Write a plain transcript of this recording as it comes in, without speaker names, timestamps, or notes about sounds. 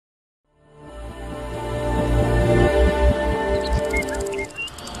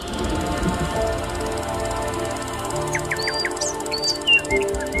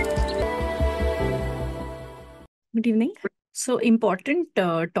evening. So important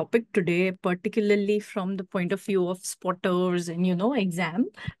topic today, particularly from the point of view of spotters and, exam,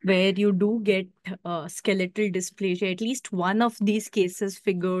 where you do get skeletal dysplasia. At least one of these cases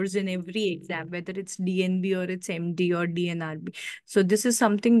figures in every exam, whether it's DNB or it's MD or DNRB. So this is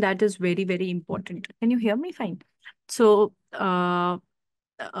something that is very, very important. Can you hear me fine? So,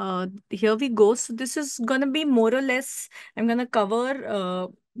 here we go. So this is gonna be more or less, I'm gonna cover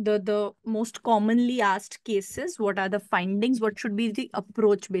the most commonly asked cases. What are the findings? What should be the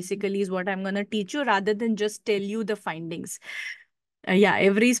approach, basically, is what I'm gonna teach you, rather than just tell you the findings. Yeah,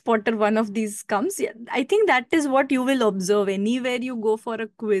 every spotter one of these comes. Yeah, I think that is what you will observe anywhere you go for a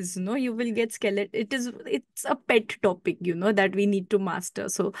quiz. You will get skeleton. It's a pet topic, that we need to master.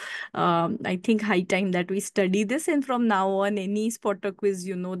 So, I think high time that we study this, and from now on, any spotter quiz,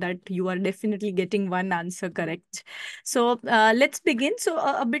 that you are definitely getting one answer correct. So, let's begin. So,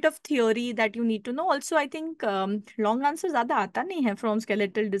 a bit of theory that you need to know. Also, I think long answers ज़्यादा आता नहीं है from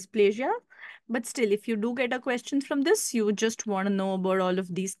skeletal dysplasia. But still, if you do get a question from this, you just want to know about all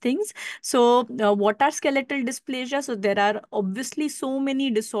of these things. So, what are skeletal dysplasia? So, there are obviously so many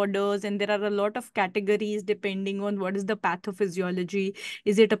disorders, and there are a lot of categories depending on what is the pathophysiology.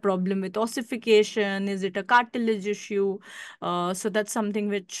 Is it a problem with ossification? Is it a cartilage issue? So, that's something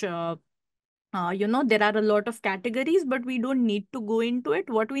which there are a lot of categories, but we don't need to go into it.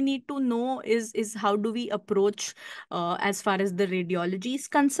 What we need to know is how do we approach as far as the radiology is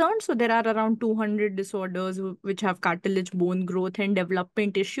concerned. So there are around 200 disorders which have cartilage, bone growth, and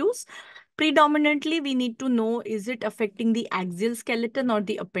development issues. Predominantly, we need to know, is it affecting the axial skeleton or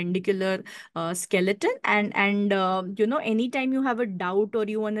the appendicular skeleton? And anytime you have a doubt or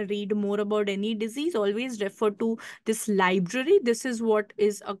you want to read more about any disease, always refer to this library. This is what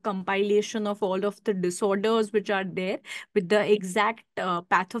is a compilation of all of the disorders which are there, with the exact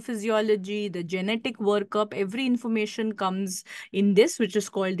pathophysiology, the genetic workup. Every information comes in this, which is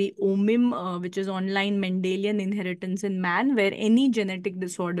called the OMIM, which is Online Mendelian Inheritance in Man, where any genetic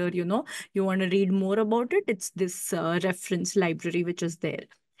disorder, you want to read more about it, it's this reference library which is there.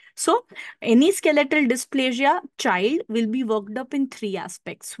 So, any skeletal dysplasia child will be worked up in three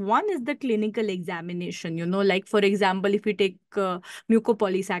aspects. One is the clinical examination, like for example, if we take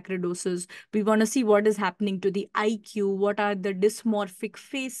mucopolysaccharidosis, we want to see what is happening to the IQ, what are the dysmorphic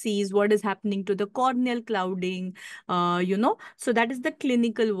faces, what is happening to the corneal clouding, So that is the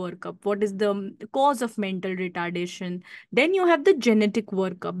clinical workup. What is the cause of mental retardation? Then you have the genetic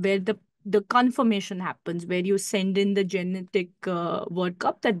workup, where the confirmation happens, where you send in the genetic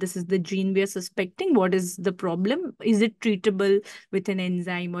workup that this is the gene we are suspecting. What is the problem? Is it treatable with an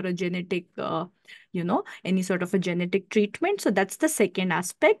enzyme or a genetic, any sort of a genetic treatment? So that's the second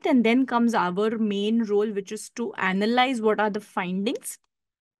aspect. And then comes our main role, which is to analyze what are the findings.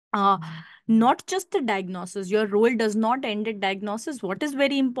 Not just the diagnosis. Your role does not end at diagnosis. What is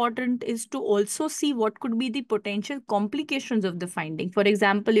very important is to also see what could be the potential complications of the finding. For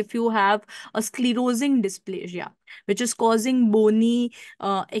example, if you have a sclerosing dysplasia, which is causing bony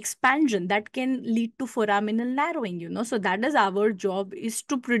expansion, that can lead to foraminal narrowing, So that is our job, is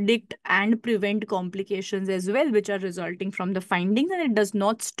to predict and prevent complications as well, which are resulting from the findings, and it does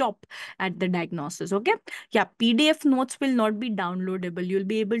not stop at the diagnosis. Okay. Yeah, PDF notes will not be downloadable. You'll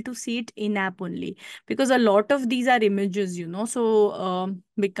be able to see it in app only, because a lot of these are images, so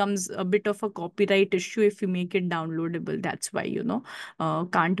becomes a bit of a copyright issue if you make it downloadable. That's why,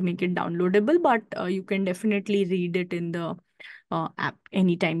 can't make it downloadable, but you can definitely read it in the app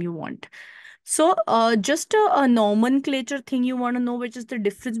anytime you want. So, just a nomenclature thing you want to know, which is the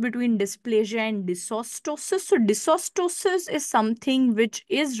difference between dysplasia and dysostosis. So, dysostosis is something which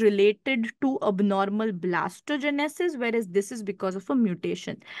is related to abnormal blastogenesis, whereas this is because of a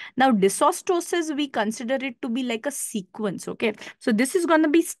mutation. Now, dysostosis, we consider it to be like a sequence, okay? So, this is going to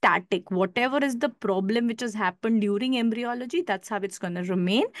be static. Whatever is the problem which has happened during embryology, that's how it's going to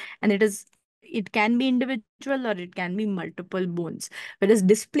remain. And it can be individual or it can be multiple bones. Whereas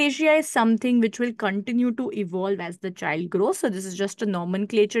dysplasia is something which will continue to evolve as the child grows. So this is just a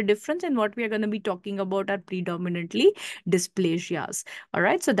nomenclature difference, and what we are going to be talking about are predominantly dysplasias. All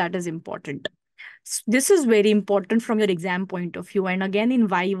right, so that is important. This is very important from your exam point of view. And again, in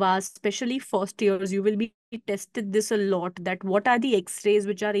Viva, especially first years, you will be tested this a lot, that what are the x-rays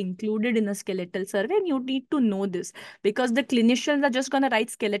which are included in a skeletal survey, and you need to know this, because the clinicians are just going to write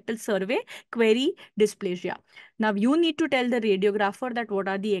skeletal survey, query dysplasia. Now you need to tell the radiographer that what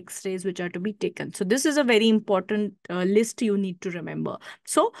are the x-rays which are to be taken. So this is a very important list you need to remember.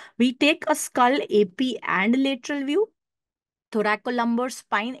 So we take a skull AP and lateral view. Thoracolumbar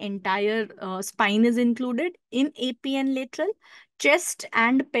spine, entire spine is included in AP and lateral. Chest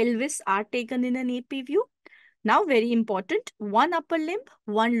and pelvis are taken in an AP view. Now, very important, one upper limb,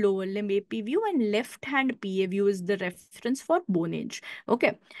 one lower limb AP view, and left hand PA view is the reference for bone age.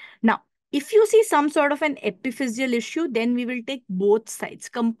 Okay. Now, if you see some sort of an epiphyseal issue, then we will take both sides,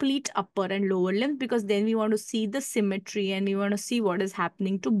 complete upper and lower limb, because then we want to see the symmetry and we want to see what is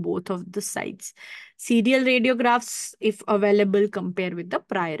happening to both of the sides. Serial radiographs, if available, compare with the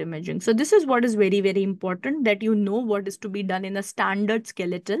prior imaging. So this is what is very, very important, that you know what is to be done in a standard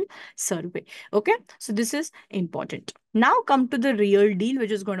skeletal survey. Okay, so this is important. Now come to the real deal,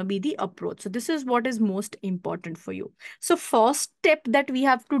 which is going to be the approach. So this is what is most important for you. So first step that we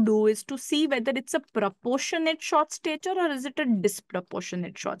have to do is to see whether it's a proportionate short stature or is it a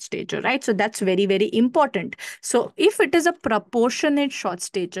disproportionate short stature, right? So that's very, very important. So if it is a proportionate short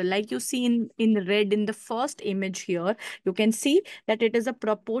stature, like you see in red in the first image here, you can see that it is a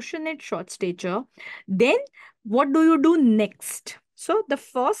proportionate short stature. Then what do you do next? So the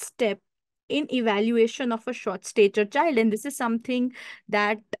first step in evaluation of a short stature child, and this is something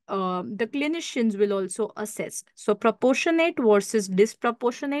that the clinicians will also assess. So proportionate versus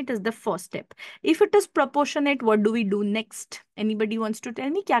disproportionate is the first step. If it is proportionate, what do we do next? Anybody wants to tell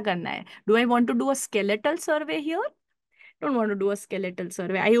me kya karna hai? Do I want to do a skeletal survey here? Don't want to do a skeletal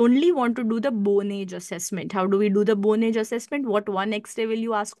survey. I only want to do the bone age assessment. How do we do the bone age assessment? What one X-ray will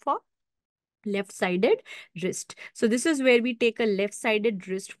you ask for? Left-sided wrist. So this is where we take a left-sided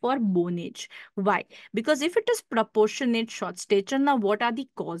wrist for bone age. Why? Because if it is proportionate short stature, now what are the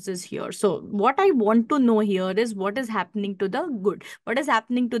causes here? So what I want to know here is what is happening to the what is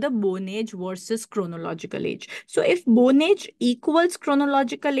happening to the bone age versus chronological age. So if bone age equals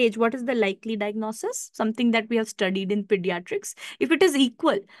chronological age, what is the likely diagnosis? Something that we have studied in pediatrics. If it is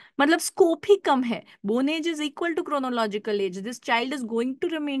equal, मतलब scope ही कम है. Bone age is equal to chronological age. This child is going to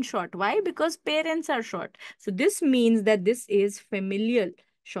remain short. Why? Because parents are short. So this means that this is familial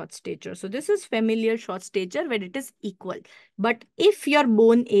short stature. So this is familial short stature where it is equal. But if your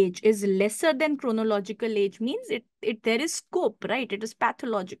bone age is lesser than chronological age, means there is scope, right? It is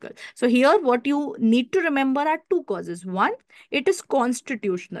pathological. So here what you need to remember are two causes. One, it is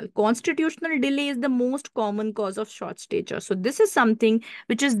constitutional. Constitutional delay is the most common cause of short stature. So this is something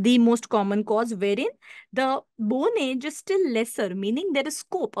which is the most common cause, wherein the bone age is still lesser, meaning there is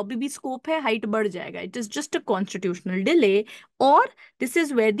scope. Abhi bhi scope hai, height बढ़ जाएगा. It is just a constitutional delay, or this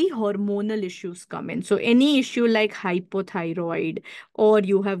is where the hormonal issues come in. So any issue like hypothyroid, or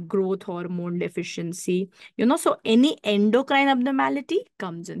you have growth hormone deficiency, so any endocrine abnormality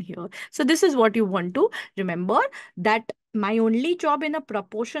comes in here. So this is what you want to remember, that my only job in a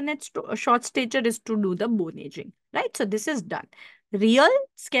proportionate short stature is to do the bone aging, right? So this is done. Real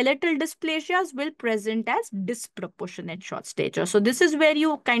skeletal dysplasias will present as disproportionate short stature. So this is where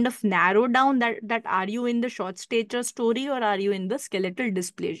you kind of narrow down that are you in the short stature story or are you in the skeletal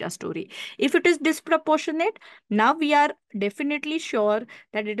dysplasia story. If it is disproportionate, now we are definitely sure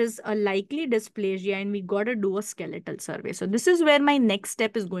that it is a likely dysplasia and we got to do a skeletal survey. So this is where my next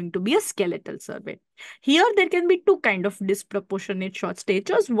step is going to be a skeletal survey. Here there can be two kind of disproportionate short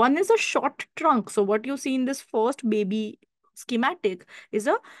statures. One is a short trunk. So what you see in this first baby schematic is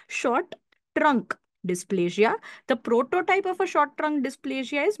a short trunk dysplasia. The prototype of a short trunk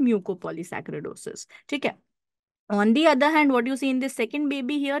dysplasia is mucopolysaccharidosis. Okay. On the other hand, what you see in this second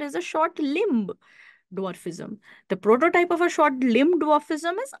baby here is a short limb dwarfism. The prototype of a short limb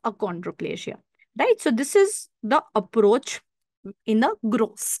dwarfism is achondroplasia, right? So this is the approach in a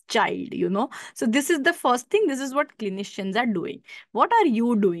gross child. So this is the first thing. This is what clinicians are doing. What are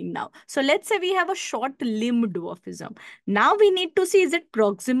you doing now? So let's say we have a short limb dwarfism. Now we need to see, is it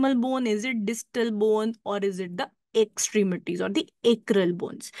proximal bone, is it distal bone, or is it the extremities or the acral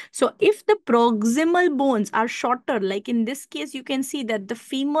bones? So if the proximal bones are shorter, like in this case, you can see that the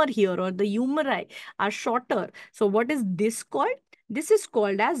femur here or the humeri are shorter. So what is this called? This is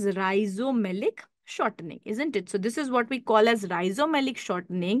called as rhizomelic shortening, isn't it? So this is what we call as rhizomelic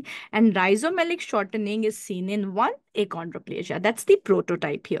shortening, and rhizomelic shortening is seen in one achondroplasia. That's the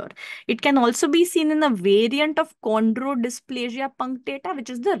prototype here. It can also be seen in a variant of chondrodysplasia punctata, which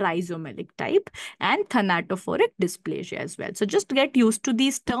is the rhizomelic type, and thanatophoric dysplasia as well. So just get used to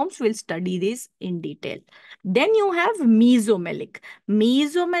these terms. We'll study these in detail. Then you have mesomelic.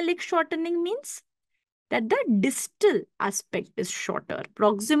 Mesomelic shortening means that the distal aspect is shorter.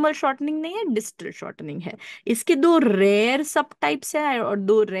 Proximal shortening नहीं है, distal shortening है. इसके दो rare subtypes है और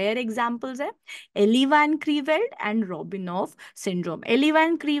दो rare examples है. Ellie-Van-Creveld and Robinoff syndrome.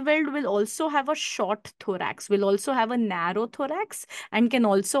 Ellie-Van-Creveld will also have a short thorax, will also have a narrow thorax, and can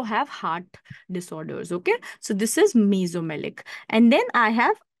also have heart disorders. Okay, so this is mesomelic. And then I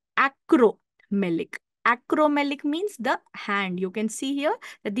have acromelic. Acromelic means the hand. You can see here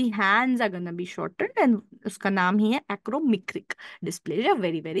that the hands are going to be shortened, and uska naam hi hai acromicric dysplasia.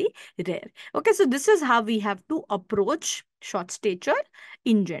 Very, very rare. Okay, so this is how we have to approach short stature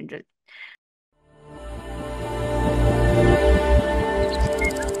in general.